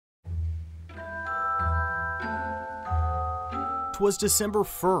was December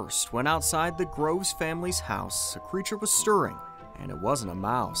 1st when outside the Groves family's house, a creature was stirring, and it wasn't a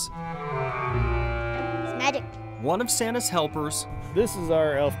mouse. It's magic. One of Santa's helpers, This is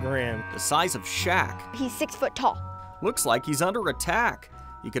our elf Graham. the size of Shaq, He's 6 foot tall. looks like he's under attack.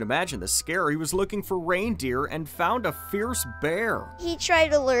 You can imagine the scare. He was looking for reindeer and found a fierce bear. He tried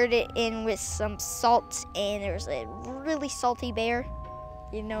to lure it in with some salt, and there was a really salty bear.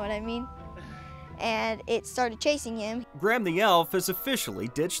 You know what I mean? And it started chasing him. Graham the elf has officially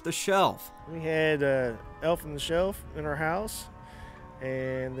ditched the shelf. We had Elf on the Shelf in our house,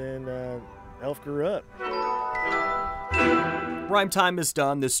 and then Elf grew up. Rhyme time is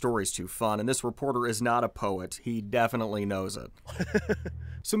done. This story's too fun, and this reporter is not a poet. He definitely knows it.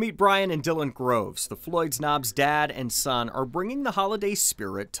 So meet Brian and Dylan Groves. The Floyds Knobs' dad and son are bringing the holiday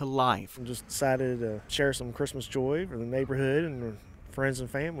spirit to life. I just decided to share some Christmas joy for the neighborhood and our friends and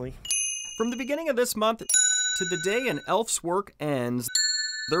family. From the beginning of this month to the day an elf's work ends,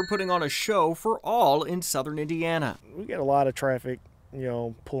 they're putting on a show for all in southern Indiana. We get a lot of traffic, you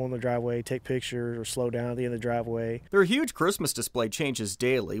know, pull in the driveway, take pictures, or slow down at the end of the driveway. Their huge Christmas display changes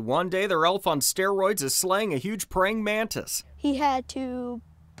daily. One day, their elf on steroids is slaying a huge praying mantis. He had to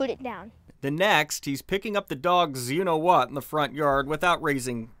put it down. The next, he's picking up the dog's you-know-what in the front yard without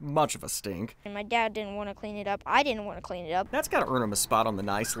raising much of a stink. And my dad didn't want to clean it up. I didn't want to clean it up. That's gotta earn him a spot on the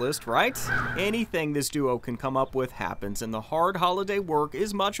nice list, right? Anything this duo can come up with happens, and the hard holiday work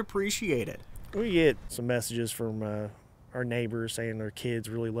is much appreciated. We get some messages from our neighbors saying their kids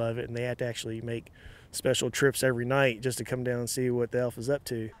really love it, and they have to actually make special trips every night just to come down and see what the elf is up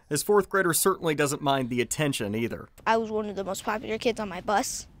to. This fourth grader certainly doesn't mind the attention either. I was one of the most popular kids on my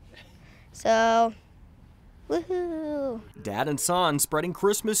bus. So, woohoo! Dad and son spreading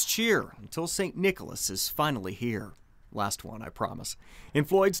Christmas cheer until St. Nicholas is finally here. Last one, I promise. In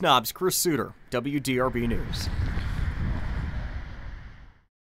Floyds Knobs, Chris Suter, WDRB News.